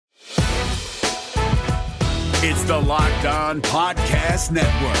It's the Locked On Podcast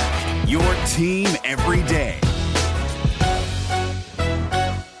Network, your team every day.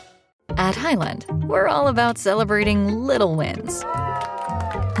 At Highland, we're all about celebrating little wins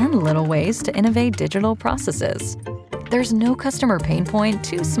and little ways to innovate digital processes. There's no customer pain point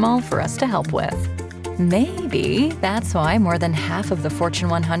too small for us to help with. Maybe that's why more than half of the Fortune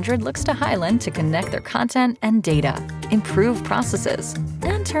 100 looks to Highland to connect their content and data, improve processes,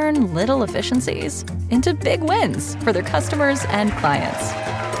 and turn little efficiencies into big wins for their customers and clients.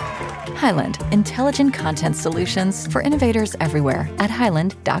 Highland, intelligent content solutions for innovators everywhere at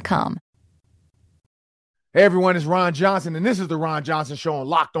highland.com. Hey everyone, it's Ron Johnson, and this is the Ron Johnson Show on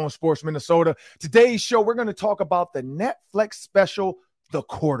Locked On Sports Minnesota. Today's show, we're going to talk about the Netflix special, The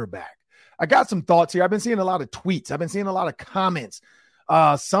Quarterback. I got some thoughts here. I've been seeing a lot of tweets. I've been seeing a lot of comments.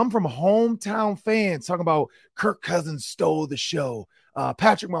 Some from hometown fans talking about Kirk Cousins stole the show.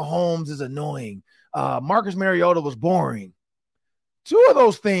 Patrick Mahomes is annoying. Marcus Mariota was boring. Two of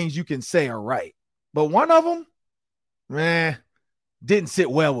those things you can say are right. But one of them, didn't sit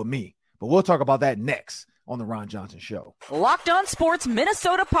well with me. But we'll talk about that next on the Ron Johnson Show. Locked On Sports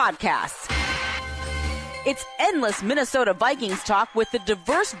Minnesota podcasts. It's endless Minnesota Vikings talk with the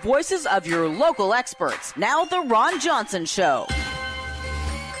diverse voices of your local experts. Now the Ron Johnson Show.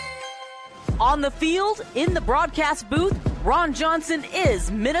 On the field, in the broadcast booth, Ron Johnson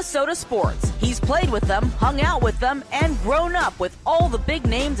is Minnesota sports. He's played with them, hung out with them, and grown up with all the big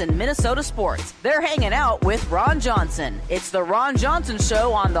names in Minnesota sports. They're hanging out with Ron Johnson. It's the Ron Johnson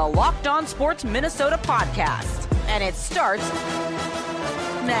Show on the Locked On Sports Minnesota podcast. And it starts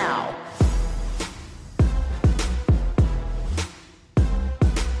now.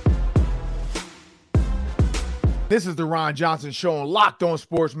 This is the Ron Johnson Show on Locked On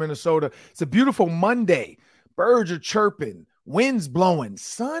Sports Minnesota. It's a beautiful Monday. Birds are chirping, winds blowing,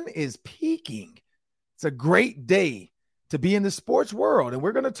 sun is peaking. It's a great day to be in the sports world, and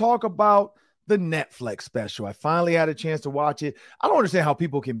we're going to talk about the Netflix special. I finally had a chance to watch it. I don't understand how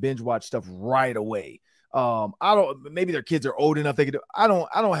people can binge watch stuff right away. Maybe their kids are old enough they can do. I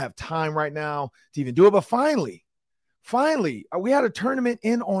don't have time right now to even do it. But finally, we had a tournament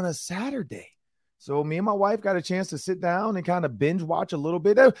in on a Saturday. So me and my wife got a chance to sit down and kind of binge watch a little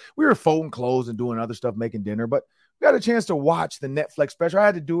bit. We were folding clothes and doing other stuff, making dinner, but we got a chance to watch the Netflix special. I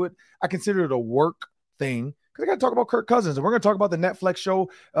had to do it. I consider it a work thing because I got to talk about Kirk Cousins, and we're going to talk about the Netflix show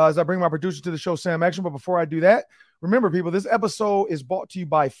as I bring my producer to the show, Sam Action. But before I do that, remember, people, this episode is brought to you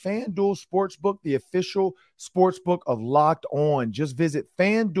by FanDuel Sportsbook, the official sportsbook of Locked On. Just visit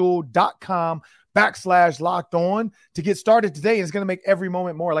FanDuel.com/Locked On to get started today. And it's going to make every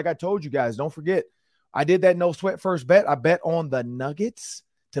moment more. Like I told you guys, don't forget, I did that no sweat first bet. I bet on the Nuggets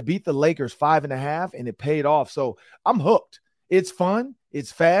to beat the Lakers 5.5, and it paid off. So I'm hooked. It's fun.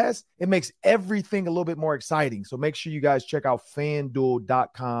 It's fast. It makes everything a little bit more exciting. So make sure you guys check out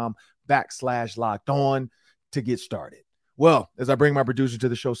FanDuel.com/Locked On to get started. Well, as I bring my producer to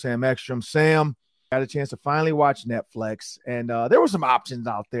the show, Sam Ekstrom. Sam, got a chance to finally watch Netflix, and there were some options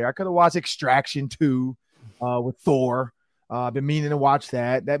out there. I could have watched Extraction 2 with Thor. I've been meaning to watch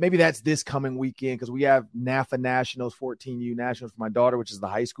that. Maybe that's this coming weekend because we have NAFA Nationals, 14U Nationals for my daughter, which is the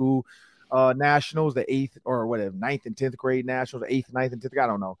high school Nationals, the 8th or whatever, 9th and 10th grade Nationals, the 8th, 9th, and 10th, I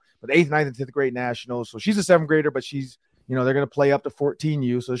don't know. But the 8th, 9th, and 10th grade Nationals. So she's a 7th grader, but she's, they're going to play up to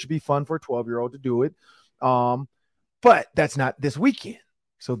 14U. So it should be fun for a 12-year-old to do it. But that's not this weekend.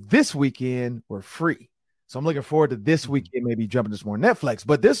 So this weekend, we're free. So I'm looking forward to this weekend, maybe jumping to some more Netflix.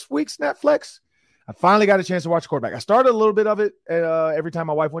 But this week's Netflix, I finally got a chance to watch Quarterback. I started a little bit of it every time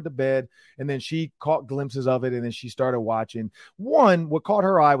my wife went to bed, and then she caught glimpses of it, and then she started watching. What caught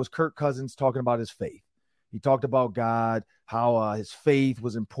her eye was Kirk Cousins talking about his faith. He talked about God, how his faith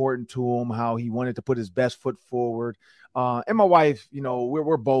was important to him, how he wanted to put his best foot forward. And my wife,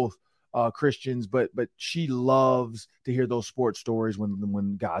 we're both Christians, but she loves to hear those sports stories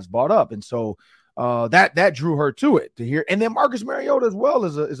when God's brought up. And so that drew her to it to hear. And then Marcus Mariota as well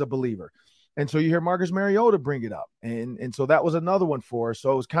is a believer. And so you hear Marcus Mariota bring it up. And so that was another one for her.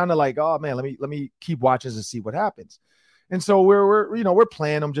 So it was kind of like, oh man, let me keep watching and see what happens. And so we're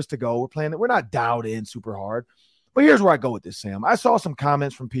playing them just to go. We're playing it. We're not dialed in super hard. But here's where I go with this, Sam. I saw some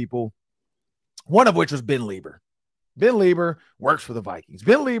comments from people, one of which was Ben Lieber. Ben Lieber works for the Vikings.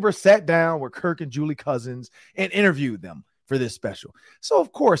 Ben Lieber sat down with Kirk and Julie Cousins and interviewed them for this special. So,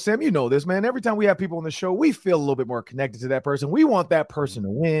 of course, Sam, you know this, man. Every time we have people on the show, we feel a little bit more connected to that person. We want that person to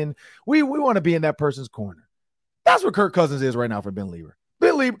win. We want to be in that person's corner. That's what Kirk Cousins is right now for Ben Lieber.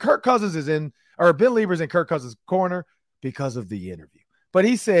 Ben Lieber's in Kirk Cousins' corner because of the interview. But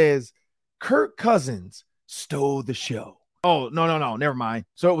he says Kirk Cousins stole the show. Oh, no, never mind.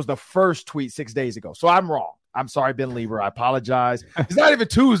 So it was the first tweet 6 days ago. So I'm wrong. I'm sorry, Ben Lieber. I apologize. It's not even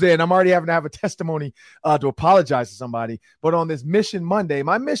Tuesday, and I'm already having to have a testimony to apologize to somebody. But on this Mission Monday,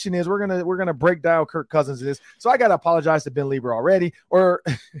 my mission is we're gonna break down Kirk Cousins in this. So I gotta apologize to Ben Lieber already. Or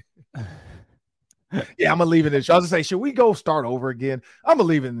yeah, I'm gonna leave it in the show. I was gonna say, should we go start over again? I'm gonna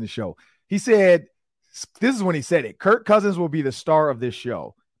leave it in the show. He said, this is when he said it. Kirk Cousins will be the star of this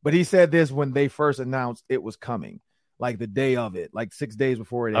show. But he said this when they first announced it was coming, like the day of it, like 6 days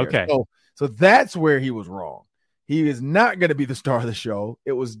before it aired. Okay. So that's where he was wrong. He is not going to be the star of the show.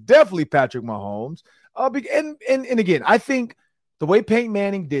 It was definitely Patrick Mahomes. And again, I think the way Peyton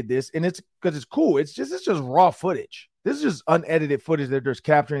Manning did this, and it's because it's cool. It's just raw footage. This is just unedited footage that they're just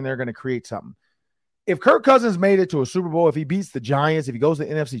capturing. They're going to create something. If Kirk Cousins made it to a Super Bowl, if he beats the Giants, if he goes to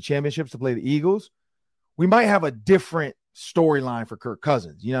the NFC Championships to play the Eagles, we might have a different storyline for Kirk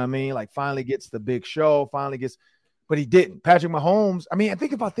Cousins. You know what I mean? Like finally gets the big show, but he didn't. Patrick Mahomes, I mean,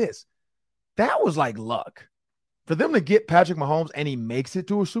 think about this. That was like luck. For them to get Patrick Mahomes and he makes it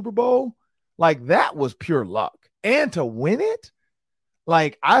to a Super Bowl, like that was pure luck. And to win it,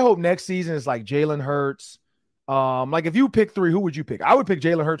 like I hope next season is like Jalen Hurts. Like if you pick 3, who would you pick? I would pick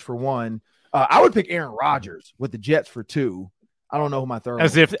Jalen Hurts for 1. I would pick Aaron Rodgers with the Jets for 2. I don't know who my third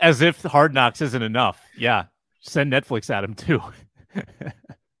as if Hard Knocks isn't enough. Yeah. Send Netflix at him too.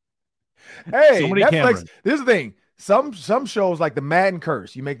 Hey, Netflix. Cameron. This is the thing. Some shows like the Madden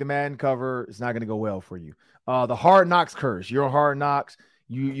curse. You make the Madden cover, it's not going to go well for you. The Hard Knocks curse. You're on Hard Knocks.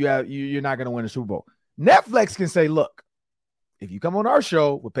 You're not going to win a Super Bowl. Netflix can say, look, if you come on our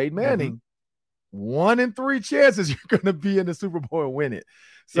show with Peyton Manning, 1 in 3 chances you're going to be in the Super Bowl and win it.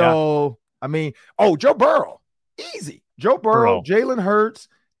 So I mean, Joe Burrow, easy. Joe Burrow, Jalen Hurts,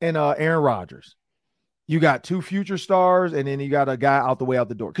 and Aaron Rodgers. You got 2 future stars, and then you got a guy out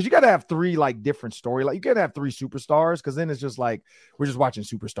the door. Because you got to have 3 like different story. Like you got to have 3 superstars, because then it's just like we're just watching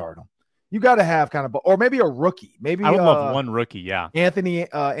superstardom. You got to have kind of, or maybe a rookie. Maybe I would love one rookie. Yeah, Anthony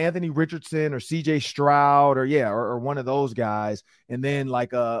Richardson or C.J. Stroud, or one of those guys, and then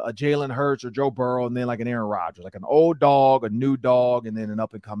like a Jalen Hurts or Joe Burrow, and then like an Aaron Rodgers, like an old dog, a new dog, and then an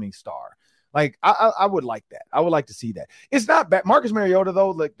up and coming star. Like I would like that. I would like to see that. It's not bad. Marcus Mariota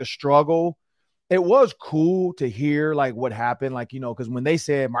though, like the struggle. It was cool to hear like what happened, like, because when they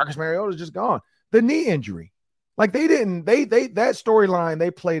said Marcus Mariota is just gone, the knee injury, like that storyline,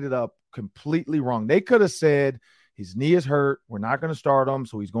 they played it up completely wrong. They could have said his knee is hurt. We're not going to start him.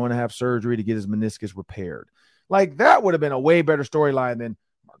 So he's going to have surgery to get his meniscus repaired. Like that would have been a way better storyline than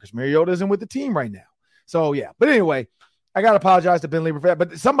Marcus Mariota isn't with the team right now. So yeah, but anyway, I got to apologize to Ben Lieber for that,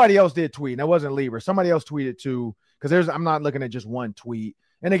 but somebody else did tweet, and it wasn't Lieber. Somebody else tweeted too, because I'm not looking at just one tweet.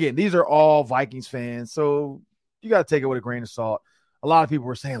 And again, these are all Vikings fans, so you got to take it with a grain of salt. A lot of people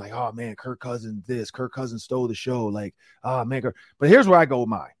were saying like, oh man, Kirk Cousins stole the show. Like, oh man. But here's where I go with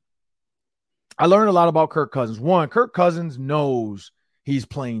mine. I learned a lot about Kirk Cousins. 1, Kirk Cousins knows he's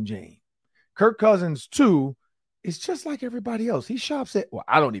plain Jane. Kirk Cousins, 2, is just like everybody else. He shops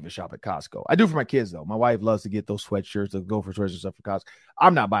I don't even shop at Costco. I do for my kids though. My wife loves to get those sweatshirts, the Gopher sweatshirts stuff for Costco.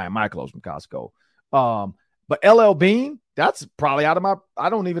 I'm not buying my clothes from Costco. But LL Bean, that's probably out of I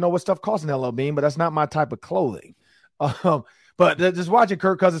don't even know what stuff costs in LL Bean, but that's not my type of clothing. But just watching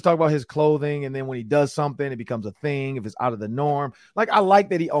Kirk Cousins talk about his clothing, and then when he does something, it becomes a thing. If it's out of the norm, like I like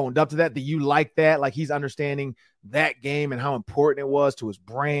that he owned up to that. Do you like that? Like he's understanding that game and how important it was to his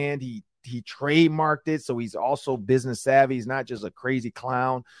brand. He trademarked it, so he's also business savvy. He's not just a crazy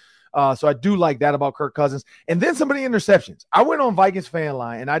clown. So I do like that about Kirk Cousins. And then some of the interceptions. I went on Vikings fan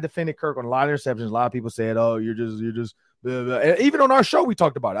line and I defended Kirk on a lot of interceptions. A lot of people said, "Oh, you're just." Blah, blah. And even on our show, we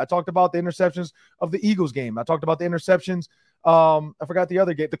talked about it. I talked about the interceptions of the Eagles game. I talked about the interceptions. I forgot the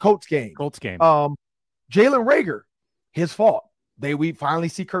other game, the Colts game. Jalen Reagor, his fault. We finally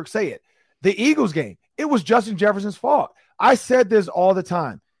see Kirk say it. The Eagles game, it was Justin Jefferson's fault. I said this all the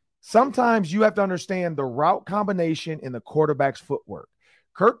time. Sometimes you have to understand the route combination in the quarterback's footwork.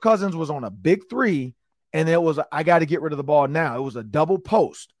 Kirk Cousins was on a big 3, and it was, I got to get rid of the ball now. It was a double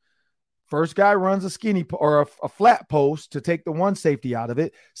post. First guy runs a skinny or a flat post to take the one safety out of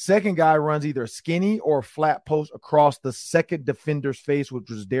it. Second guy runs either a skinny or a flat post across the second defender's face, which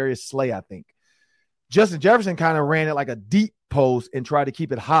was Darius Slay, I think. Justin Jefferson kind of ran it like a deep post and tried to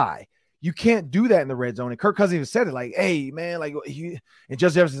keep it high. You can't do that in the red zone. And Kirk Cousins even said it like, hey, man, like, and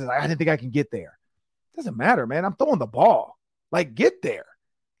Justin Jefferson says, I didn't think I can get there. Doesn't matter, man. I'm throwing the ball. Like, get there.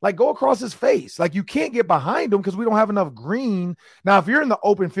 Like, go across his face. Like, you can't get behind him because we don't have enough green. Now, if you're in the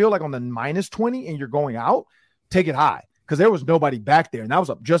open field, like on the -20 and you're going out, take it high because there was nobody back there. And that was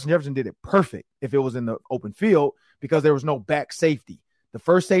up. Justin Jefferson did it perfect if it was in the open field because there was no back safety. The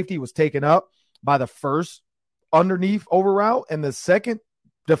first safety was taken up by the first underneath over route, and the second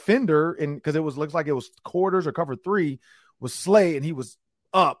defender, and because looks like it was quarters or cover 3, was Slay, and he was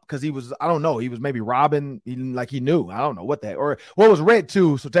up because he was, I don't know, he was maybe robbing, he knew, I don't know what that, or it was red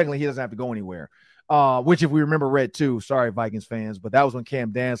 2, so technically he doesn't have to go anywhere. Which, if we remember red 2, sorry Vikings fans, but that was when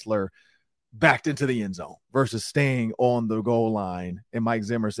Cam Dantzler backed into the end zone versus staying on the goal line. And Mike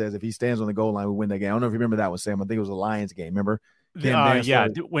Zimmer says if he stands on the goal line, we win that game. I don't know if you remember that one, Sam. I think it was a Lions game. Remember?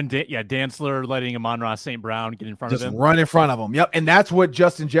 Dantzler letting Amon-Ra St. Brown get in front of him. Just run in front of him. Yep. And that's what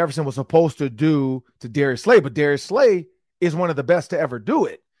Justin Jefferson was supposed to do to Darius Slay. But Darius Slay is one of the best to ever do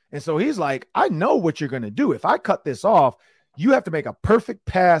it. And so he's like, I know what you're going to do. If I cut this off, you have to make a perfect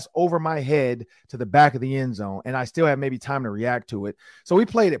pass over my head to the back of the end zone. And I still have maybe time to react to it. So he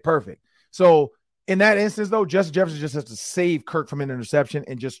played it perfect. So in that instance, though, Justin Jefferson just has to save Kirk from an interception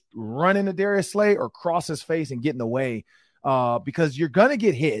and just run into Darius Slay or cross his face and get in the way, because you're going to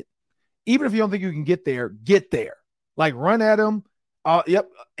get hit. Even if you don't think you can get there. Like, run at him,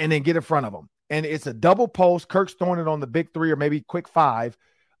 and then get in front of him. And it's a double post. Kirk's throwing it on the big 3 or maybe quick 5.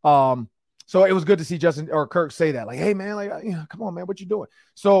 So it was good to see Justin or Kirk say that. Like, hey, man, come on, man, what you doing?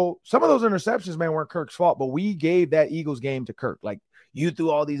 So some of those interceptions, man, weren't Kirk's fault, but we gave that Eagles game to Kirk. Like, you threw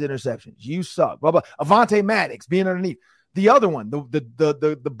all these interceptions. You suck. Blah, blah. Avonte Maddox being underneath. The other one,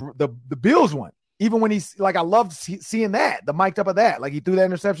 the Bills one. Even when he's like, I loved seeing that, the mic'd up of that. Like, he threw that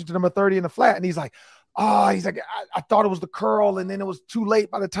interception to number 30 in the flat, and he's like, I thought it was the curl, and then it was too late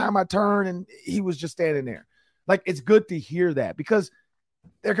by the time I turned, and he was just standing there. Like, it's good to hear that because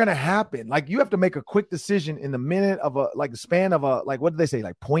they're going to happen. Like, you have to make a quick decision in the minute of the span of what did they say?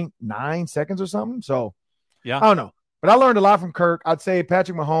 Like 0.9 seconds or something. So yeah, I don't know. But I learned a lot from Kirk. I'd say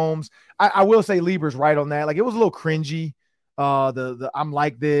Patrick Mahomes. I will say Lieber's right on that. Like, it was a little cringy. The I'm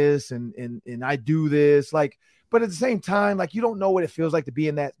like this and I do this. Like, but at the same time, like, you don't know what it feels like to be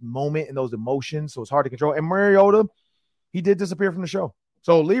in that moment and those emotions. So it's hard to control. And Mariota, he did disappear from the show.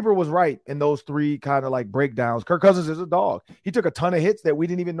 So Lieber was right in those 3 kind of like breakdowns. Kirk Cousins is a dog. He took a ton of hits that we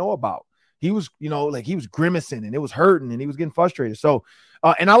didn't even know about. He was, he was grimacing and it was hurting and he was getting frustrated. So,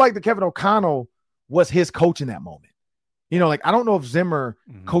 and I like that Kevin O'Connell was his coach in that moment. I don't know if Zimmer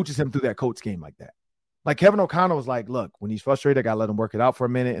coaches him through that coach game like that. Like, Kevin O'Connell was like, look, when he's frustrated, I got to let him work it out for a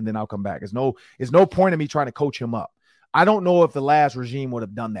minute and then I'll come back. It's no point in me trying to coach him up. I don't know if the last regime would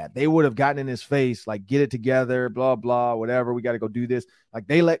have done that. They would have gotten in his face, like, get it together, blah, blah, whatever. We got to go do this. Like,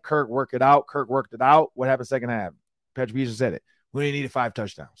 they let Kirk work it out. Kirk worked it out. What happened second half? Patrick Peterson said it. We only needed 5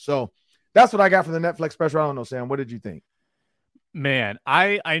 touchdowns. So that's what I got from the Netflix special. I don't know, Sam. What did you think? Man,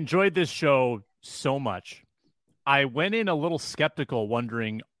 I enjoyed this show so much. I went in a little skeptical,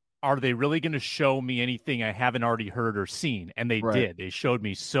 wondering, are they really going to show me anything I haven't already heard or seen? And they did. They showed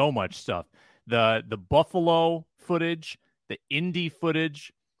me so much stuff. The Buffalo footage, the Indy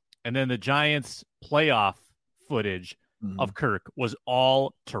footage, and then the Giants playoff footage of Kirk was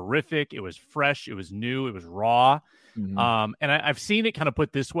all terrific. It was fresh. It was new. It was raw. And I've seen it kind of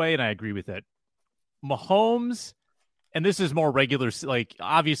put this way, and I agree with it. Mahomes, and this is more regular, like,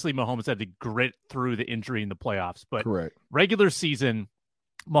 obviously Mahomes had to grit through the injury in the playoffs, but regular season,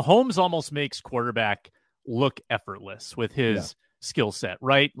 Mahomes almost makes quarterback look effortless with his skill set,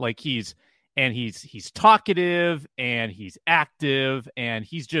 right? Like, he's talkative and he's active and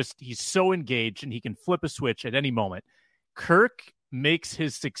he's so engaged and he can flip a switch at any moment. Kirk makes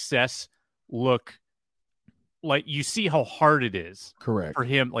his success look like, you see how hard it is for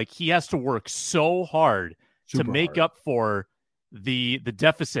him. Like, he has to work so hard to make up for the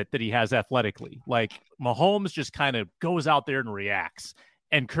deficit that he has athletically. Like, Mahomes just kind of goes out there and reacts,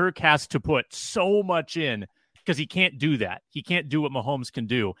 and Kirk has to put so much in because he can't do that. He can't do what Mahomes can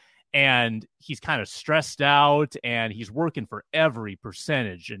do. And he's kind of stressed out and he's working for every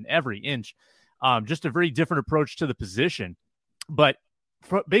percentage and every inch. Just a very different approach to the position. But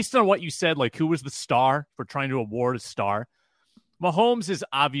based on what you said, like, who was the star for trying to award a star? Mahomes is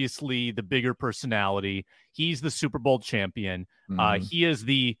obviously the bigger personality. He's the Super Bowl champion. He is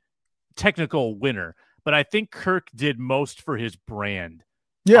the technical winner. But I think Kirk did most for his brand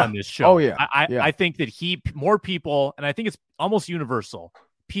on this show. I think that more people, and I think it's almost universal,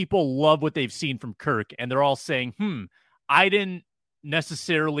 people love what they've seen from Kirk, and they're all saying, I didn't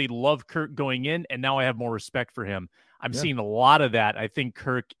necessarily love Kirk going in, and now I have more respect for him. I'm seeing a lot of that. I think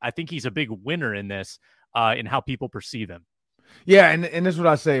he's a big winner in this, in how people perceive him. Yeah, and this is what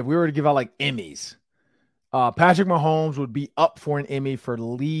I say. If we were to give out like Emmys, Patrick Mahomes would be up for an Emmy for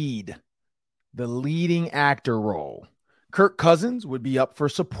the leading actor role. Kirk Cousins would be up for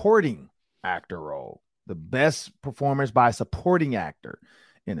supporting actor role, the best performance by a supporting actor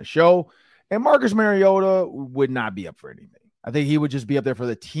in a show. And Marcus Mariota would not be up for anything. I think he would just be up there for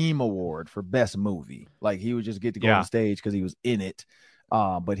the team award for best movie. Like, he would just get to go on stage because he was in it.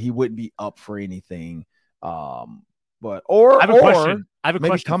 but he wouldn't be up for anything. I have a question. I have a maybe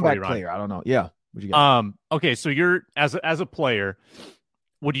question comeback for you, player. I don't know. Yeah. What you got? Okay, so you're as a player,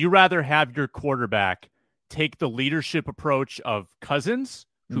 would you rather have your quarterback take the leadership approach of Cousins,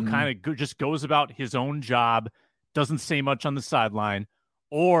 who kind of just goes about his own job, doesn't say much on the sideline,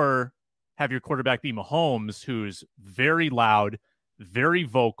 or have your quarterback be Mahomes, who's very loud, very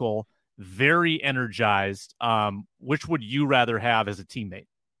vocal, very energized? Which would you rather have as a teammate?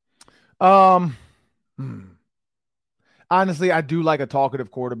 Honestly, I do like a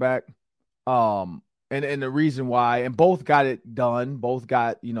talkative quarterback. And the reason why, and both got it done, both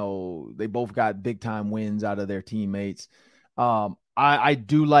got, they both got big time wins out of their teammates. I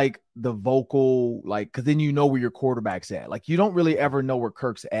do like the vocal, because then you know where your quarterback's at. Like, you don't really ever know where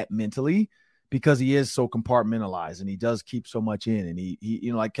Kirk's at mentally because he is so compartmentalized and he does keep so much in. And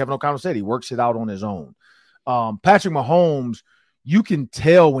he like Kevin O'Connell said, he works it out on his own. Patrick Mahomes, you can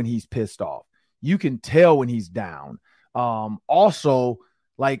tell when he's pissed off. You can tell when he's down. Also,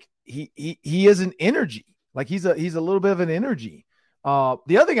 like, he is an energy. Like, he's a little bit of an energy. The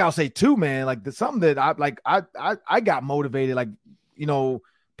other thing I'll say too, man, like, something that I got motivated, like,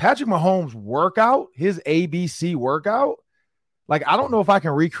 Patrick Mahomes' workout, his ABC workout, like, I don't know if I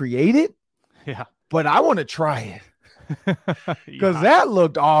can recreate it. Yeah. But I want to try it because that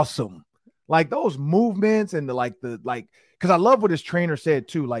looked awesome. Like, those movements and because I love what his trainer said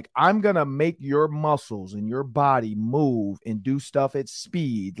too. Like, I'm going to make your muscles and your body move and do stuff at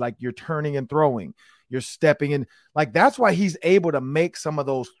speed. Like, you're turning and throwing, you're stepping in. Like, that's why he's able to make some of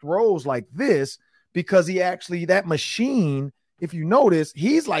those throws like this, because that machine, if you notice,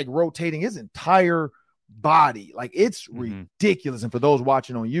 he's like rotating his entire body. Like, it's ridiculous. And for those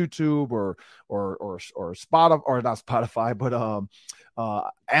watching on YouTube or Spotify, or not Spotify, but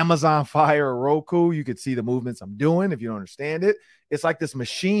Amazon Fire or Roku, you could see the movements I'm doing. If you don't understand it, it's like this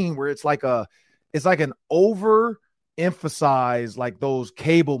machine where it's like an overemphasized, like those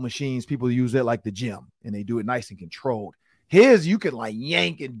cable machines people use at like the gym, and they do it nice and controlled. His, you can like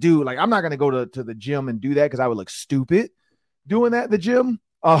yank and do. Like, I'm not going to go to the gym and do that because I would look stupid doing that at the gym.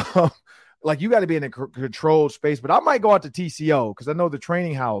 Like, you got to be in a controlled space, but I might go out to TCO because I know the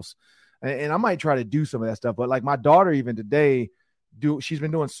training house, and I might try to do some of that stuff. But like, my daughter, even today, she's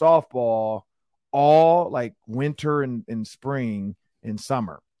been doing softball all like winter and spring and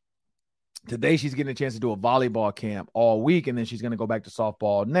summer. Today, she's getting a chance to do a volleyball camp all week, and then she's going to go back to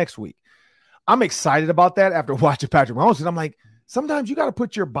softball next week. I'm excited about that after watching Patrick Mahomes, because I'm like, sometimes you got to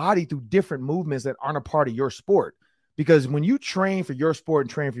put your body through different movements that aren't a part of your sport. Because when you train for your sport and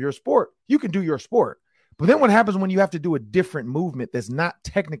train for your sport, you can do your sport. But then what happens when you have to do a different movement that's not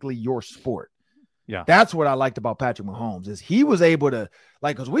technically your sport? Yeah. That's what I liked about Patrick Mahomes, is he was able to,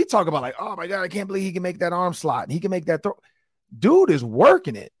 like, because we talk about like, oh my God, I can't believe he can make that arm slot and he can make that throw. Dude is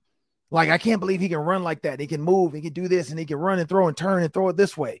working it. Like, I can't believe he can run like that. He can move, he can do this, and he can run and throw and turn and throw it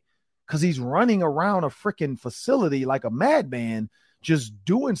this way. Because he's running around a freaking facility like a madman, just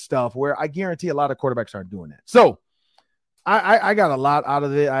doing stuff where I guarantee a lot of quarterbacks aren't doing that. So I got a lot out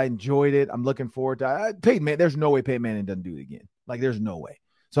of it. I enjoyed it. I'm looking forward to Peyton Manning. There's no way Peyton Manning doesn't do it again. Like, there's no way.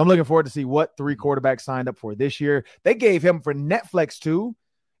 So I'm looking forward to see what 3 quarterbacks signed up for this year. They gave him for Netflix too.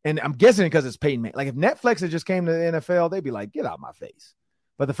 And I'm guessing because it's Peyton Manning. Like, if Netflix had just came to the NFL, they'd be like, get out of my face.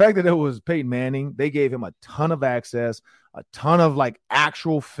 But the fact that it was Peyton Manning, they gave him a ton of access, a ton of like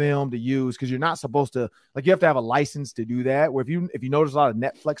actual film to use, because you're not supposed to, like, you have to have a license to do that. Where if you notice a lot of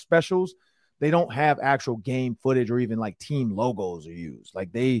Netflix specials, they don't have actual game footage or even like team logos are used.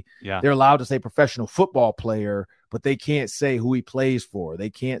 Like, they're allowed to say professional football player, but they can't say who he plays for.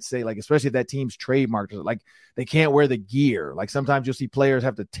 They can't say, like, especially if that team's trademarked, like, they can't wear the gear. Like, sometimes you'll see players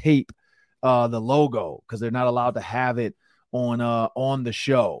have to tape the logo because they're not allowed to have it on the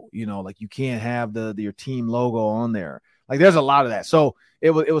show. Like, you can't have your team logo on there. Like, there's a lot of that. So it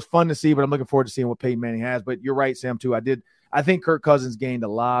was fun to see, but I'm looking forward to seeing what Peyton Manning has. But you're right, Sam, too. I think Kirk Cousins gained a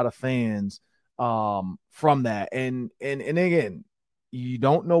lot of fans from that. And again, you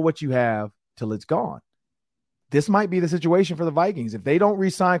don't know what you have till it's gone. This might be the situation for the Vikings. If they don't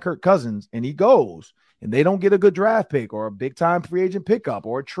re-sign Kirk Cousins and he goes and they don't get a good draft pick or a big time free agent pickup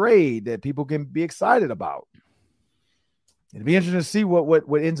or a trade that people can be excited about, it'd be interesting to see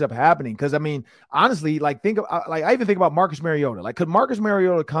what ends up happening. Because, I mean, honestly, like, I even think about Marcus Mariota. Like, could Marcus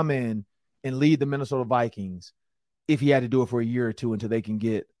Mariota come in and lead the Minnesota Vikings if he had to do it for a year or two until they can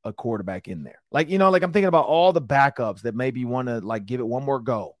get a quarterback in there? Like, like, I'm thinking about all the backups that maybe want to, like, give it one more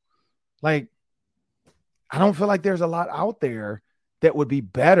go. Like, I don't feel like there's a lot out there that would be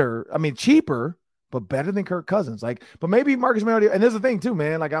better. I mean, cheaper, but better than Kirk Cousins. Like, but maybe Marcus Mariota. And there's the thing too,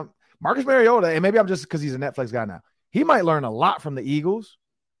 man. Like, Marcus Mariota, and maybe I'm just because he's a Netflix guy now. he might learn a lot from the Eagles,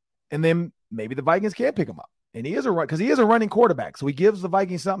 and then maybe the Vikings can't pick him up. And he is a running quarterback. So he gives the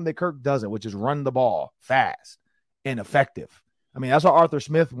Vikings something that Kirk doesn't, which is run the ball fast and effective. I mean, that's why Arthur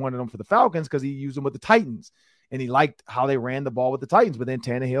Smith wanted him for the Falcons, because he used him with the Titans. And he liked how they ran the ball with the Titans. But then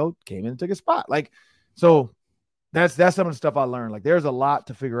Tannehill came in and took his spot. So that's some of the stuff I learned. There's a lot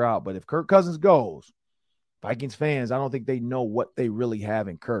to figure out. But if Kirk Cousins goes, Vikings fans, I don't think they know what they really have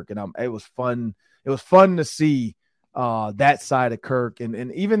in Kirk. And it was fun. It was fun to see that side of Kirk,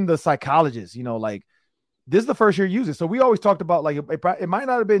 and even the psychologists, this is the first year he uses. So we always talked about it might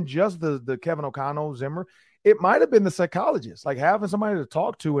not have been just the Kevin O'Connell Zimmer. It might have been the psychologist, having somebody to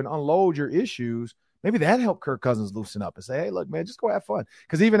talk to and unload your issues. Maybe that helped Kirk Cousins loosen up and say, hey, look, man, just go have fun.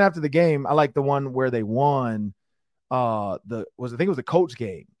 Because even after the game, I like the one where they won. I think it was the Colts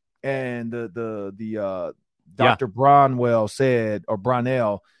game, and the Dr. Bronwell said, or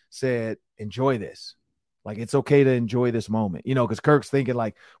Brownell said, enjoy this. It's okay to enjoy this moment, because Kirk's thinking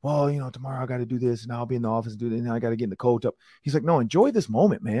tomorrow I got to do this and I'll be in the office and do this and I got to get in the coach up. He's like, no, enjoy this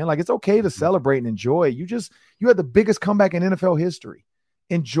moment, man. It's okay to celebrate and enjoy. You had the biggest comeback in NFL history.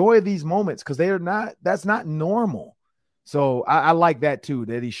 Enjoy these moments, because that's not normal. So I like that too,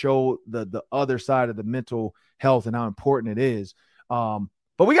 that he showed the other side of the mental health and how important it is. But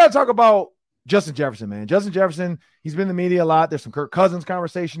we got to talk about Justin Jefferson, man. Justin Jefferson, he's been in the media a lot. There's some Kirk Cousins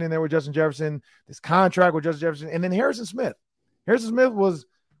conversation in there with Justin Jefferson, this contract with Justin Jefferson, and then Harrison Smith. Harrison Smith was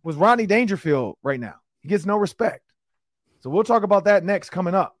Rodney Dangerfield right now. He gets no respect. So we'll talk about that next,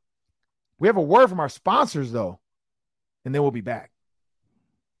 coming up. We have a word from our sponsors, though, and then we'll be back.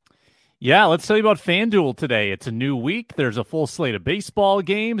 Yeah, let's tell you about FanDuel today. It's a new week. There's a full slate of baseball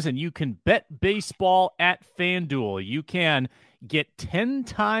games, and you can bet baseball at FanDuel. You can get 10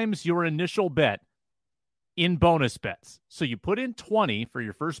 times your initial bet in bonus bets. So you put in 20 for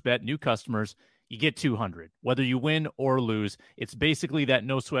your first bet, new customers, you get 200, whether you win or lose. It's basically that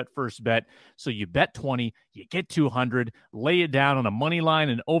no sweat first bet. So you bet 20, you get 200, lay it down on a money line,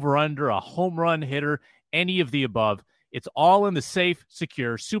 an over under, a home run hitter, any of the above. It's all in the safe,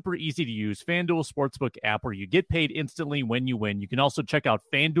 secure, super easy to use FanDuel Sportsbook app, where you get paid instantly when you win. You can also check out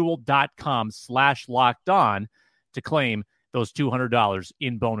FanDuel.com/lockedon to claim those $200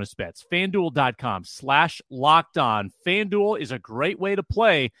 in bonus bets. FanDuel.com/lockedon. FanDuel is a great way to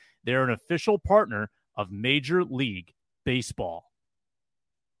play. They're an official partner of Major League Baseball.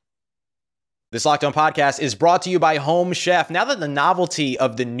 This Locked On podcast is brought to you by Home Chef. Now that the novelty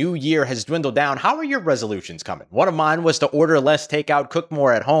of the new year has dwindled down, how are your resolutions coming? One of mine was to order less takeout, cook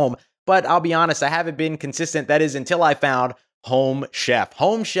more at home. But I'll be honest, I haven't been consistent. That is until I found Home Chef.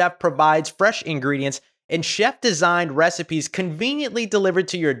 Home Chef provides fresh ingredients and chef-designed recipes conveniently delivered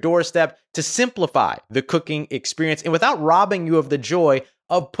to your doorstep to simplify the cooking experience and without robbing you of the joy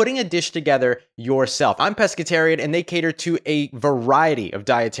of putting a dish together yourself. I'm pescatarian, and they cater to a variety of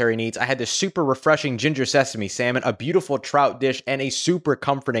dietary needs. I had this super refreshing ginger sesame salmon, a beautiful trout dish, and a super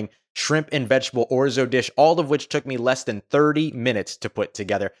comforting shrimp and vegetable orzo dish, all of which took me less than 30 minutes to put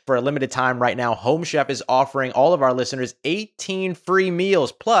together. For a limited time right now, Home Chef is offering all of our listeners 18 free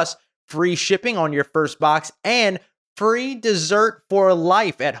meals, plus free shipping on your first box, and free dessert for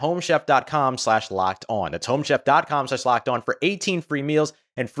life at homechef.com/lockedon. That's homechef.com/lockedon for 18 free meals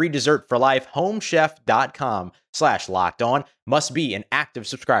and free dessert for life. Homechef.com/lockedon. Must be an active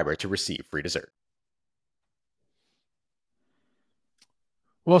subscriber to receive free dessert.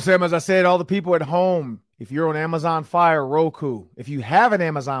 Well, Sam, as I said, all the people at home, if you're on Amazon Fire, Roku, if you have an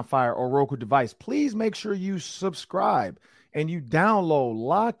Amazon Fire or Roku device, please make sure you subscribe and you download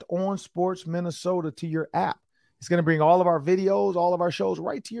Locked On Sports Minnesota to your app. It's going to bring all of our videos, all of our shows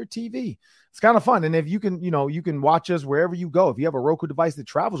right to your TV. It's kind of fun. And if you can, you can watch us wherever you go. If you have a Roku device that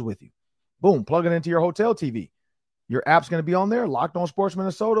travels with you, boom, plug it into your hotel TV. Your app's going to be on there, Locked On Sports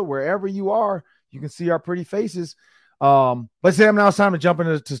Minnesota. Wherever you are, you can see our pretty faces. But Sam, now it's time to jump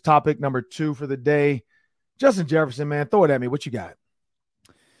into topic number 2 for the day. Justin Jefferson, man, throw it at me. What you got?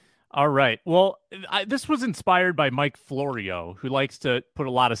 All right. Well, this was inspired by Mike Florio, who likes to put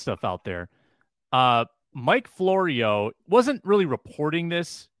a lot of stuff out there. Mike Florio wasn't really reporting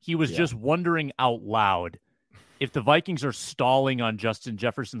this. He was just wondering out loud if the Vikings are stalling on Justin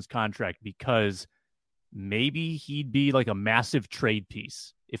Jefferson's contract because maybe he'd be like a massive trade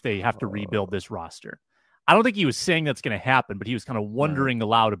piece if they have to rebuild this roster. I don't think he was saying that's going to happen, but he was kind of wondering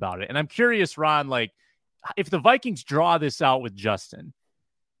aloud about it. And I'm curious, Ron, if the Vikings draw this out with Justin,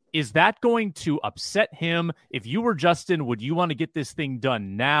 is that going to upset him? If you were Justin, would you want to get this thing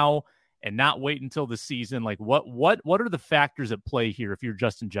done now and not wait until the season? What are the factors at play here if you're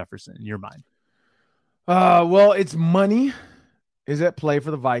Justin Jefferson in your mind? Well, it's money. is at play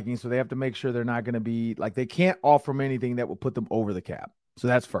for the Vikings, so they have to make sure they're not going to be like they can't offer him anything that will put them over the cap. So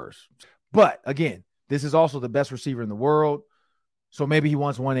that's first. But again, this is also the best receiver in the world, so maybe he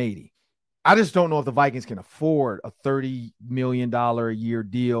wants 180. I just don't know if the Vikings can afford a $30 million a year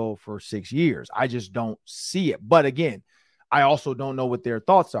deal for 6 years. I just don't see it. But again, I also don't know what their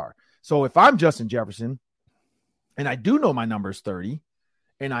thoughts are. So if I'm Justin Jefferson, and I do know my number is 30,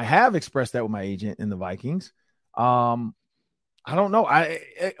 and I have expressed that with my agent in the Vikings, I don't know.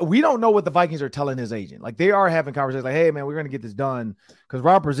 We don't know what the Vikings are telling his agent. Like, they are having conversations like, hey, man, we're going to get this done. Because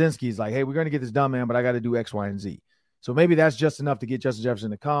Rob Brzezinski's like, hey, we're going to get this done, man, but I got to do X, Y, and Z. So maybe that's just enough to get Justin Jefferson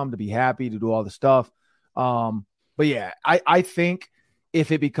to come, to be happy, to do all the stuff. But yeah, I think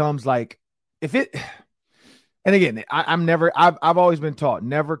if it becomes like, and again, I've always been taught,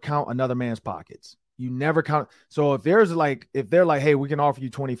 never count another man's pockets. You never count. So if they're like, hey, we can offer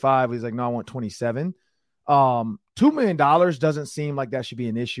you 25, he's like, no, I want 27. $2 million doesn't seem like that should be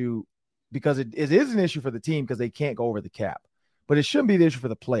an issue, because it is an issue for the team because they can't go over the cap. But it shouldn't be the issue for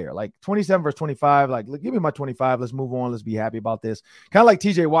the player. Like 27 versus 25, like, give me my 25. Let's move on. Let's be happy about this. Kind of like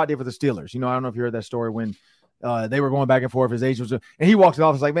TJ Watt did for the Steelers. I don't know if you heard that story when they were going back and forth. His agent was, and he walks in the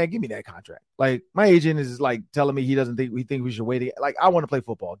office like, man, give me that contract. Like, my agent is like telling me he think we should wait. Like, I want to play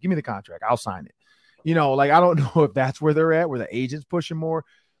football. Give me the contract. I'll sign it. Like, I don't know if that's where they're at, where the agent's pushing more,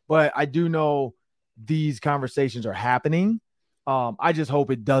 but I do know these conversations are happening. I just hope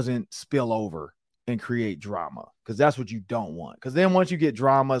it doesn't spill over and create drama, because that's what you don't want. Because then once you get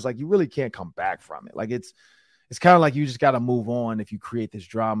drama, it's like you really can't come back from it. Like, it's kind of like you just got to move on if you create this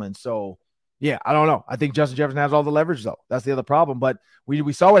drama. And so, yeah, I don't know. I think Justin Jefferson has all the leverage, though. That's the other problem. But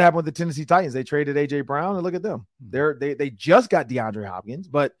we saw what happened with the Tennessee Titans. They traded A.J. Brown, and look at them. They just got DeAndre Hopkins,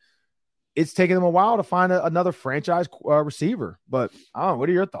 but it's taken them a while to find another franchise receiver. But I don't know. What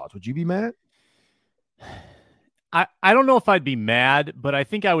are your thoughts? Would you be mad? I don't know if I'd be mad, but I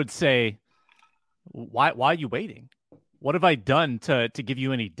think I would say, why are you waiting? What have I done to give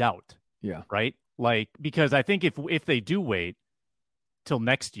you any doubt? Yeah. Right? Like, because I think if they do wait till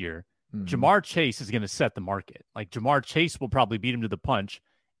next year, Jamar Chase is going to set the market. Like, Jamar Chase will probably beat him to the punch.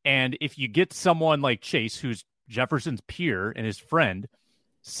 And if you get someone like Chase, who's Jefferson's peer and his friend,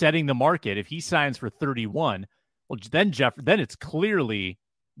 setting the market, if he signs for 31, well, then it's clearly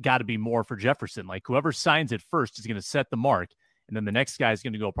got to be more for Jefferson. Like, whoever signs it first is going to set the mark, and then the next guy is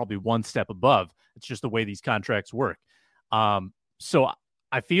going to go probably one step above. It's just the way these contracts work. So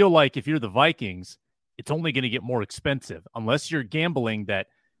I feel like if you're the Vikings, it's only going to get more expensive unless you're gambling that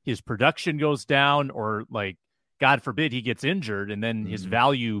his production goes down, or, like, God forbid he gets injured and then his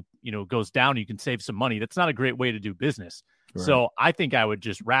value, goes down. You can save some money. That's not a great way to do business. Right. So I think I would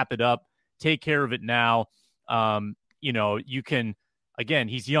just wrap it up, take care of it now. You can, again,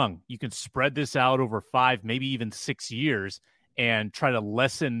 he's young. You can spread this out over 5, maybe even 6 years, and try to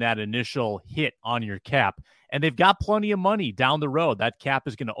lessen that initial hit on your cap. And they've got plenty of money down the road. That cap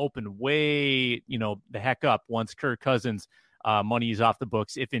is going to open way, the heck up once Kirk Cousins' money is off the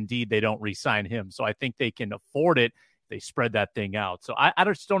books, if indeed they don't re-sign him. So I think they can afford it. They spread that thing out. So I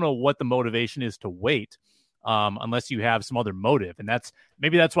just don't know what the motivation is to wait, unless you have some other motive. And that's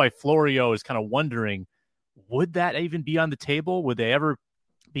why Florio is kind of wondering, would that even be on the table? Would they ever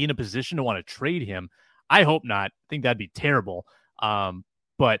be in a position to want to trade him? I hope not. I think that'd be terrible.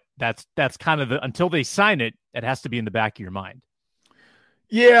 But that's kind of until they sign it, it has to be in the back of your mind.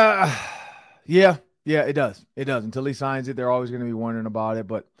 Yeah, it does. It does. Until he signs it, they're always going to be wondering about it.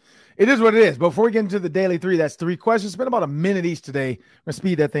 But it is what it is. Before we get into the Daily 3, that's 3 questions. It's been about a minute each today. We're going to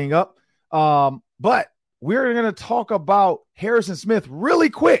speed that thing up. But we're going to talk about Harrison Smith really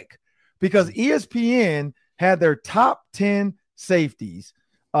quick, because ESPN had their top 10 safeties.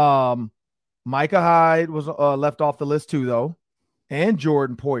 Micah Hyde was left off the list too, though, and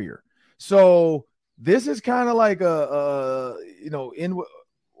Jordan Poyer. So this is kind of like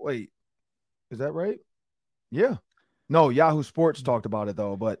wait, is that right? Yeah. No, Yahoo Sports talked about it,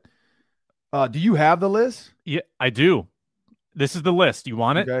 though. But do you have the list? Yeah, I do. This is the list. You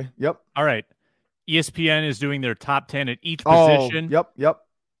want it? Okay. Yep. All right. ESPN is doing their top 10 at each position. Yep.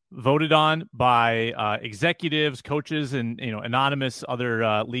 Voted on by executives, coaches, and anonymous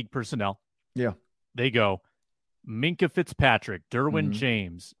other league personnel. Yeah. They go Minkah Fitzpatrick, Derwin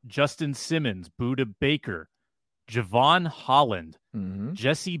James, Justin Simmons, Budda Baker, Javon Holland,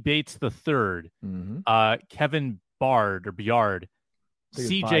 Jesse Bates III, Kevin Byard,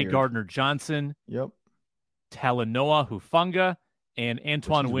 C.J. Gardner Johnson, Talanoa Hufanga, and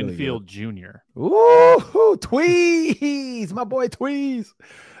Antoine Winfield Jr. Ooh, Tweez, my boy Tweez.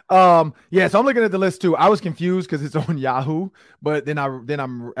 So I'm looking at the list too. I was confused because it's on Yahoo, but then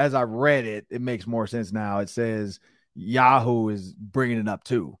I'm as I read it, it makes more sense now. It says Yahoo is bringing it up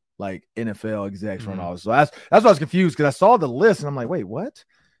too, like NFL execs front office. So that's why I was confused because I saw the list and I'm like, wait, what?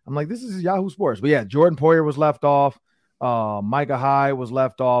 I'm like, this is Yahoo Sports. But yeah, Jordan Poyer was left off. Micah Hyde was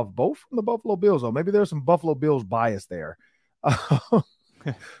left off, both from the Buffalo Bills, though. Maybe there's some Buffalo Bills bias there.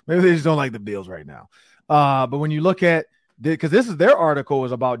 Maybe they just don't like the Bills right now. But when you look at, because this is their article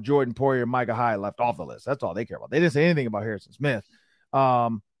is about Jordan Poyer and Micah Hyde left off the list. That's all they care about. They didn't say anything about Harrison Smith.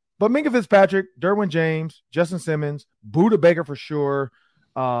 But Minka Fitzpatrick, Derwin James, Justin Simmons, Buda Baker for sure,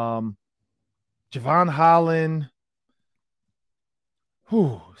 Javon Holland,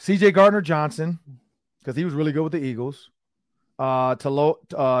 CJ Gardner-Johnson, because he was really good with the Eagles.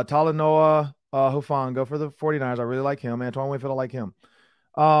 Talanoa Hufanga for the 49ers. I really like him. Antoine Winfield, I like him.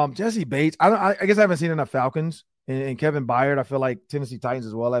 Jesse Bates. I guess I haven't seen enough Falcons. And Kevin Byard, I feel like Tennessee Titans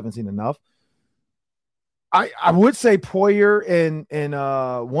as well. I haven't seen enough. I would say Poyer and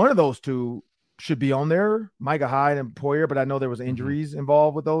one of those two should be on there, Micah Hyde and Poyer, but I know there was injuries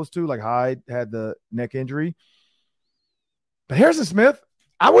involved with those two. Like Hyde had the neck injury. But Harrison Smith,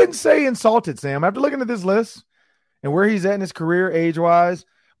 I wouldn't say insulted, Sam. After looking at this list and where he's at in his career age-wise,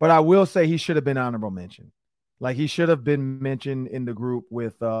 but I will say he should have been honorable mention. Like he should have been mentioned in the group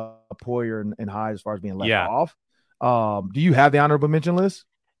with Poyer and Hyde as far as being left off. Do you have the honorable mention list?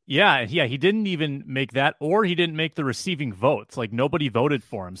 Yeah. He didn't even make that, or he didn't make the receiving votes. Like nobody voted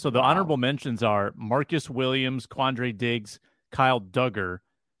for him. So the honorable mentions are Marcus Williams, Quandre Diggs, Kyle Duggar,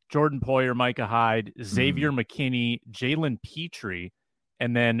 Jordan Poyer, Micah Hyde, Xavier McKinney, Jalen Petrie,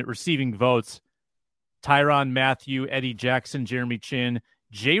 and then receiving votes, Tyrann Mathieu, Eddie Jackson, Jeremy Chin,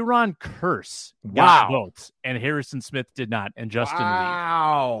 Jaron Kearse got votes, and Harrison Smith did not, and Justin Reed.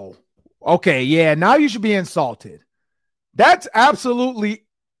 Wow. Okay, yeah, now you should be insulted. That's absolutely,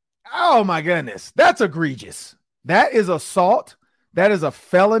 oh my goodness, that's egregious. That is assault. That is a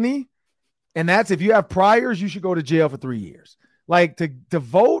felony. And that's, if you have priors, you should go to jail for 3 years. Like to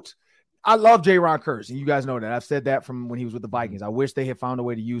vote, I love Jaron Kearse, and you guys know that. I've said that from when he was with the Vikings. I wish they had found a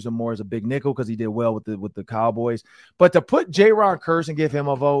way to use him more as a big nickel because he did well with the Cowboys. But to put Jaron Kearse and give him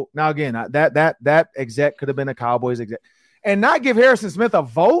a vote, now again, that exec could have been a Cowboys exec, and not give Harrison Smith a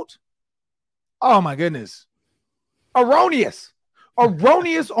vote. Oh my goodness, erroneous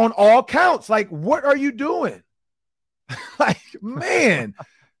on all counts. Like, what are you doing? Like, man,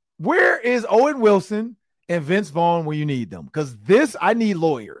 where is Owen Wilson and Vince Vaughn when you need them? Because I need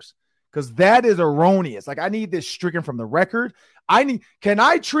lawyers. Because that is erroneous. Like, I need this stricken from the record. Can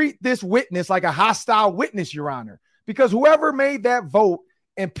I treat this witness like a hostile witness, Your Honor? Because whoever made that vote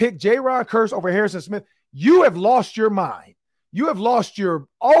and picked Jaron Kearse over Harrison Smith, you have lost your mind. You have lost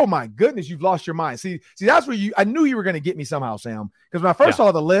oh my goodness, you've lost your mind. See, that's where I knew you were going to get me somehow, Sam. Because when I first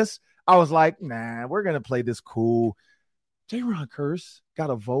saw the list, I was like, nah, we're going to play this cool. Jaron Kearse got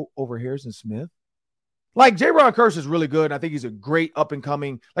a vote over Harrison Smith. Like, Jaron Kearse is really good. I think he's a great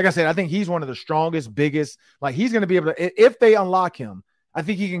up-and-coming. Like I said, I think he's one of the strongest, biggest. Like, he's going to be able to, if they unlock him, I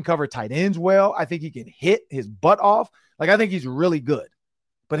think he can cover tight ends well. I think he can hit his butt off. Like, I think he's really good.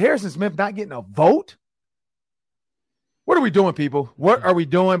 But Harrison Smith not getting a vote? What are we doing, people? What are we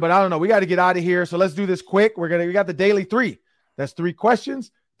doing? But I don't know. We got to get out of here. So let's do this quick. We got the daily 3. That's 3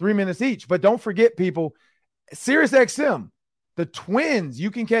 questions, 3 minutes each. But don't forget, people, SiriusXM. The Twins, you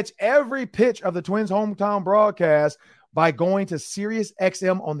can catch every pitch of the Twins hometown broadcast by going to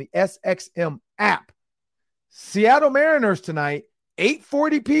SiriusXM on the SXM app. Seattle Mariners tonight,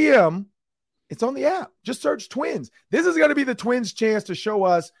 8:40 p.m. It's on the app. Just search Twins. This is going to be the Twins' chance to show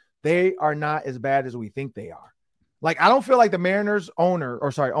us they are not as bad as we think they are. Like, I don't feel like the Mariners owner,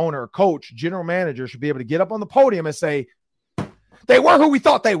 coach, general manager should be able to get up on the podium and say, they were who we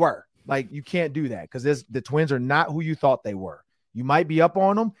thought they were. Like, you can't do that because the Twins are not who you thought they were. You might be up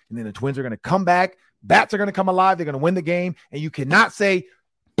on them, and then the Twins are going to come back. Bats are going to come alive. They're going to win the game, and you cannot say,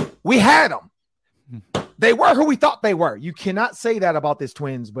 we had them. They were who we thought they were. You cannot say that about this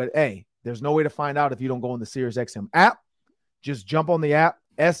Twins, but, hey, there's no way to find out if you don't go on the SiriusXM app. Just jump on the app,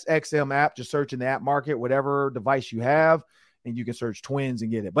 SXM app. Just search in the app market, whatever device you have, and you can search Twins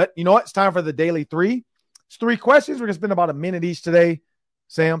and get it. But you know what? It's time for the daily 3. It's 3 questions. We're going to spend about a minute each today.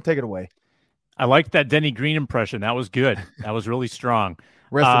 Sam, take it away. I liked that Denny Green impression. That was good. That was really strong.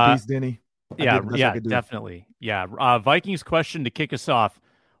 Rest in peace, Denny. Yeah, definitely. Yeah. Vikings question to kick us off.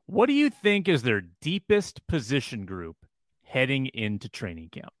 What do you think is their deepest position group heading into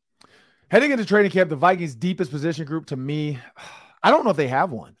training camp? Heading into training camp, the Vikings' deepest position group, to me, I don't know if they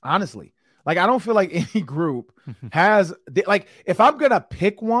have one, honestly. Like, I don't feel like any group has, like, if I'm going to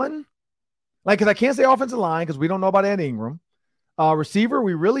pick one, like, because I can't say offensive line because we don't know about Ed Ingram. Receiver,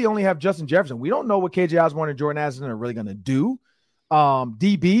 we really only have Justin Jefferson. We don't know what KJ Osborne and Jordan Addison are really going to do.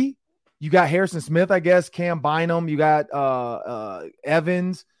 DB, You got Harrison Smith, I guess, Cam Bynum. You got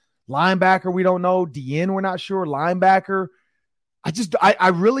Evans, linebacker. We don't know. DN, we're not sure. Linebacker. I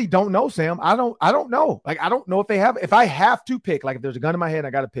really don't know, Sam. I don't know. Like, I don't know if I have to pick, like if there's a gun in my head, I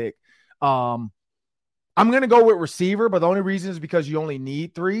got to pick. I'm going to go with receiver, but the only reason is because you only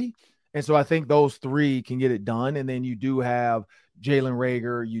need 3. And so I think those 3 can get it done. And then you do have Jalen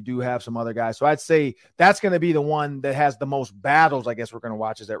Reagor. You do have some other guys. So I'd say that's going to be the one that has the most battles, I guess we're going to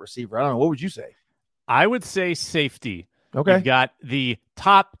watch, is that receiver. I don't know. What would you say? I would say safety. Okay. You've got the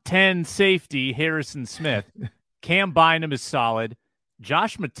top 10 safety, Harrison Smith. Cam Bynum is solid.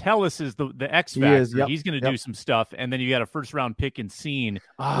 Josh Metellus is the X factor. Yep, He's going to do some stuff, and then you got a first round pick in Scene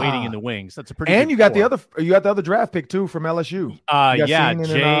waiting in the wings. That's a pretty. And good you got core. the other draft pick too from LSU. Yeah,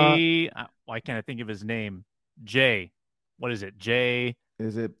 Jay. Why can't I think of his name? Jay. What is it? Jay.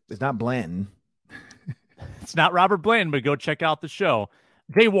 It's not Blanton. It's not Robert Blanton, but go check out the show.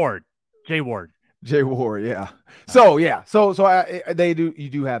 Jay Ward. Yeah. So yeah. So you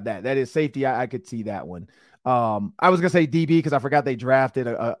do have that. That is safety. I could see that one. I was gonna say DB because I forgot they drafted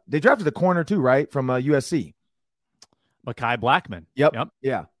a corner too, right? From USC. Mekhi Blackman. Yep.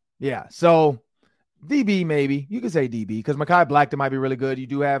 Yeah. So DB, maybe you could say DB because Mekhi Blackman might be really good. You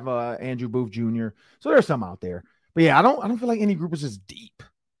do have Andrew Booth Jr. So there's some out there. But yeah, I don't feel like any group is just deep.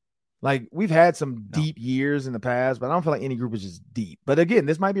 Like, we've had some deep years in the past, but I don't feel like any group is just deep. But again,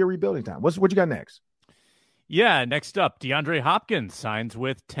 this might be a rebuilding time. What you got next? Yeah, next up, DeAndre Hopkins signs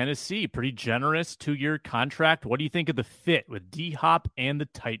with Tennessee. Pretty generous 2-year contract. What do you think of the fit with D-Hop and the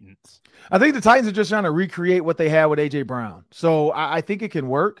Titans? I think the Titans are just trying to recreate what they had with A.J. Brown. So I think it can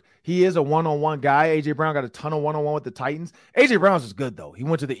work. He is a one-on-one guy. A.J. Brown got a ton of one-on-one with the Titans. A.J. Brown's is good, though. He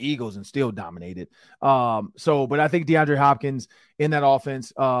went to the Eagles and still dominated. But I think DeAndre Hopkins in that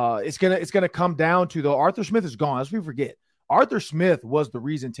offense, it's gonna come down to, though, Arthur Smith is gone. As we forget, Arthur Smith was the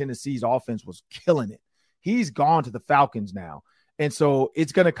reason Tennessee's offense was killing it. He's gone to the Falcons now. And so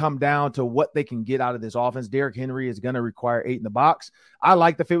it's going to come down to what they can get out of this offense. Derrick Henry is going to require 8 in the box. I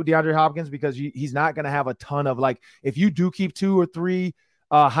like the fit with DeAndre Hopkins because he's not going to have a ton of, like, if you do keep 2 or 3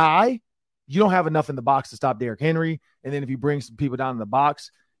 high, you don't have enough in the box to stop Derrick Henry. And then if you bring some people down in the box,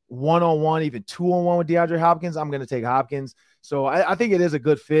 1-on-1, even 2-on-1 with DeAndre Hopkins, I'm going to take Hopkins. So I think it is a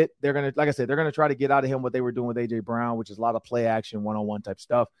good fit. They're going to, like I said, they're going to try to get out of him what they were doing with A.J. Brown, which is a lot of play action, 1-on-1 type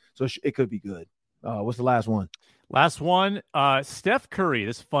stuff. So it could be good. What's the last one? Last one, Steph Curry.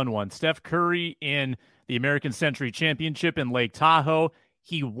 This is a fun one. Steph Curry in the American Century Championship in Lake Tahoe.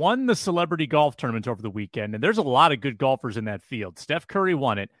 He won the celebrity golf tournament over the weekend, and there's a lot of good golfers in that field. Steph Curry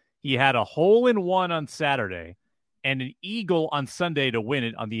won it. He had a hole-in-one on Saturday and an eagle on Sunday to win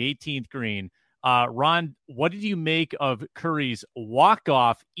it on the 18th green. Ron, what did you make of Curry's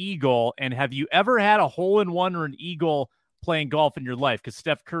walk-off eagle, and have you ever had a hole-in-one or an eagle playing golf in your life? Because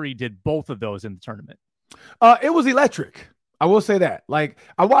Steph Curry did both of those in the tournament. It was electric. I will say that. Like,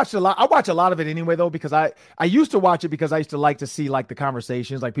 I watch a lot of it anyway, though, because I used to watch it because I used to like to see, like, the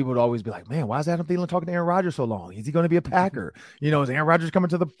conversations. Like, people would always be like, man, why is Adam Thielen talking to Aaron Rodgers so long? Is he going to be a Packer? You know, is Aaron Rodgers coming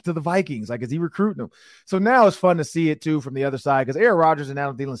to the Vikings? Like, is he recruiting them? So now it's fun to see it, too, from the other side, because Aaron Rodgers and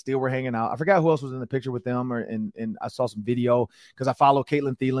Adam Thielen still were hanging out. I forgot who else was in the picture with them, and I saw some video because I follow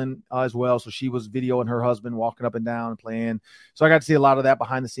Caitlin Thielen as well. So she was videoing her husband walking up and down and playing. So I got to see a lot of that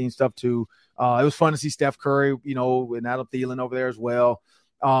behind-the-scenes stuff, too. It was fun to see Steph Curry, you know, and Adam Thielen over there as well.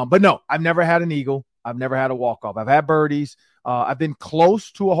 But no, I've never had an eagle. I've never had a walk-off. I've had birdies. I've been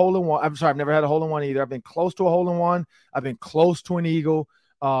close to a hole-in-one. I'm sorry, I've never had a hole-in-one either. I've been close to a hole-in-one. I've been close to an eagle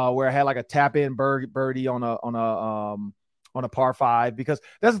where I had like a tap-in birdie on a par 5. Because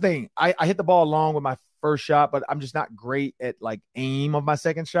that's the thing. I hit the ball long with my first shot, but I'm just not great at, like, aim of my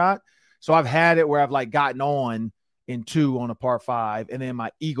second shot. So I've had it where I've, like, gotten on in 2 on a par 5, and then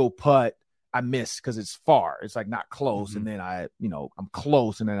my eagle putt, I miss because it's far. It's like not close. And then I'm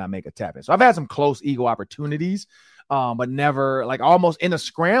close and then I make a tap in. So I've had some close eagle opportunities, but never, like, almost in a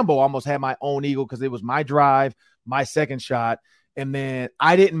scramble, almost had my own eagle because it was my drive, my second shot. And then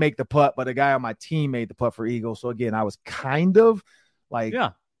I didn't make the putt, but a guy on my team made the putt for eagle. So again, I was kind of like,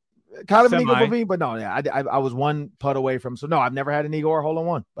 kind of an eagle for me, but no, yeah, I was one putt away from. So no, I've never had an eagle or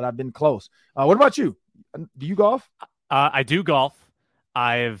hole-in-one, but I've been close. What about you? Do you golf? I do golf.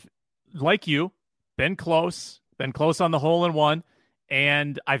 I've, like you, been close on the hole-in-one,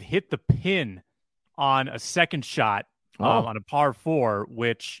 and I've hit the pin on a second shot on a par 4,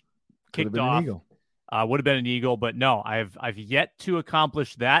 which kicked off. Would have been an eagle, but no, I've yet to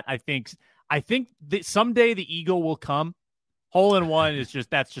accomplish that. I think that someday the eagle will come. Hole-in-one is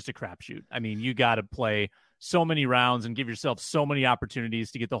that's just a crapshoot. I mean, you got to play so many rounds and give yourself so many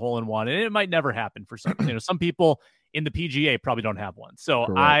opportunities to get the hole-in-one, and it might never happen for some. Some people, in the PGA probably don't have one. So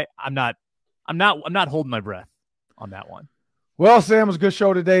Correct. I'm not holding my breath on that one. Well, Sam, it was a good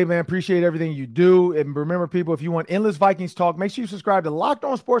show today, man. Appreciate everything you do. And remember, people, if you want endless Vikings talk, make sure you subscribe to Locked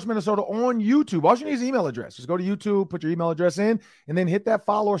On Sports Minnesota on YouTube. All you need is an email address. Just go to YouTube, put your email address in, and then hit that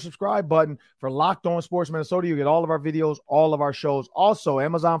follow or subscribe button for Locked On Sports Minnesota. You get all of our videos, all of our shows. Also,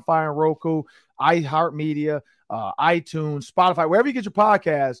 Amazon Fire and Roku, iHeartMedia, iTunes, Spotify, wherever you get your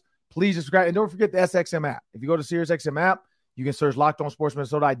podcasts, please subscribe. And don't forget the SXM app. If you go to SiriusXM app, you can search Locked On Sports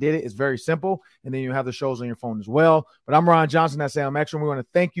Minnesota. I did it. It's very simple. And then you have the shows on your phone as well. But I'm Ron Johnson. That's Sam Ekstrom. We want to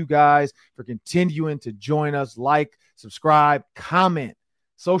thank you guys for continuing to join us. Like, subscribe, comment,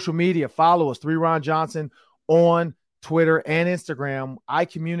 social media. Follow us, 3Ron Johnson on Twitter and Instagram. I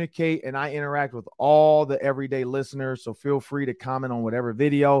communicate and I interact with all the everyday listeners. So feel free to comment on whatever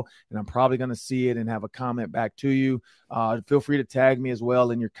video, and I'm probably going to see it and have a comment back to you. Feel free to tag me as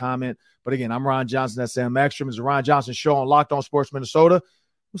well in your comment. But again, I'm Ron Johnson. That's Sam Ekstrom. It's the Ron Johnson Show on Locked On Sports Minnesota.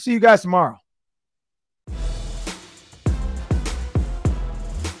 We'll see you guys tomorrow.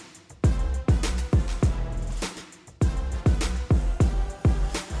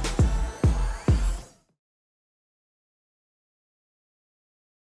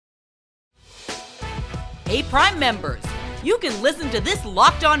 Hey, Prime members, you can listen to this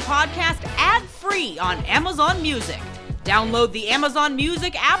Locked On podcast ad-free on Amazon Music. Download the Amazon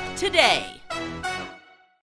Music app today.